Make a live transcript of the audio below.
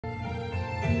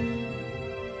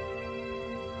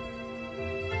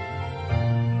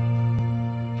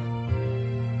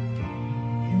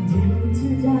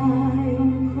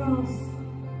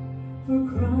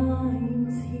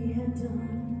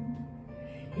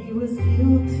He was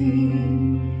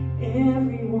guilty,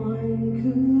 everyone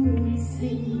could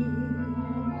see,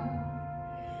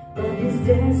 but his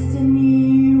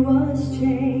destiny was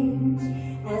changed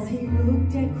as he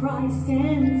looked at Christ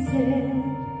and said,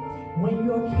 when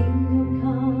your kingdom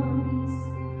comes,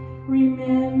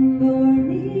 remember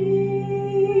me.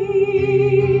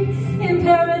 In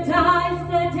paradise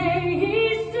that day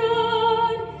he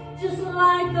stood, just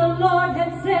like the Lord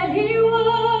had said he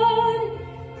would,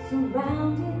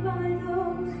 surrounded by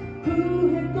those who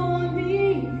had gone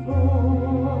before.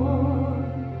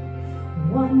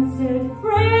 One said,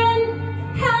 friend,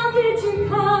 how did you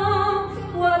come?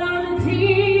 What are the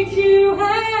deeds you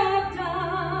have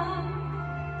done?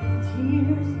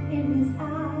 Tears in his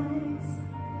eyes,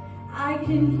 I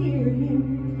can hear him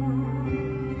reply,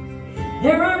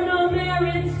 there are no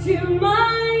merits to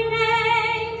my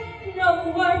name, no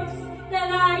works that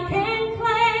I can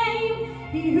claim.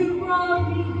 He who brought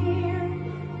me here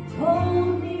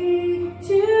told me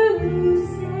to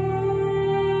say,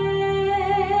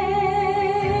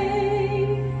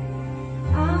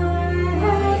 I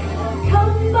have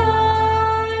come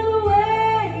by the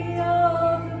way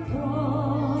of the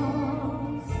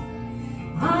cross.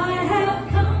 I have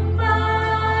come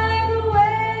by the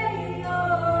way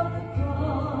of the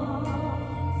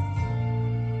cross.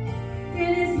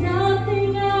 It is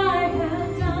nothing I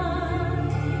have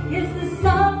done, it's the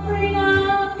suffering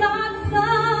of God's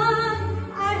Son.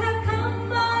 I have come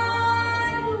by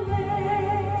the way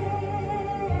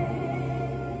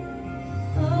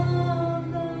of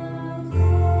the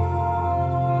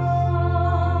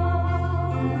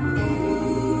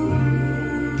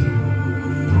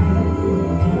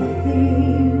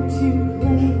nothing to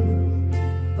blame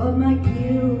but my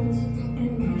guilt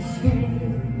and my shame.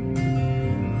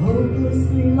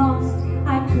 Hopelessly lost,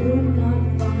 I could not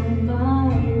find my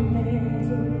way,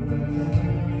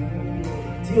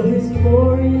 till his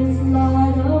glorious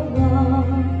light of love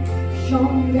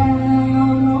shone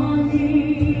down on me.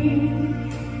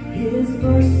 His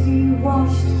mercy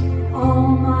washed all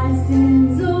my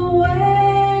sins away.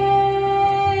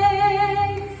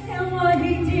 And what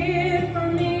he did for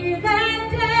me that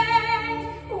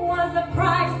day was a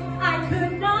price I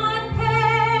could not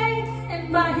pay.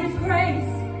 And by his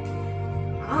grace,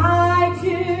 I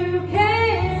too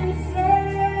can say,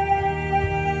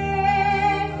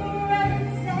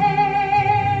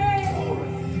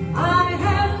 I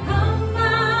have come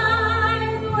by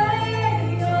the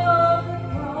way of the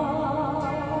cross.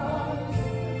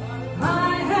 I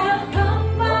have come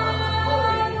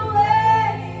by the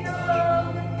way of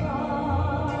the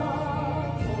cross.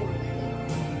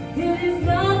 It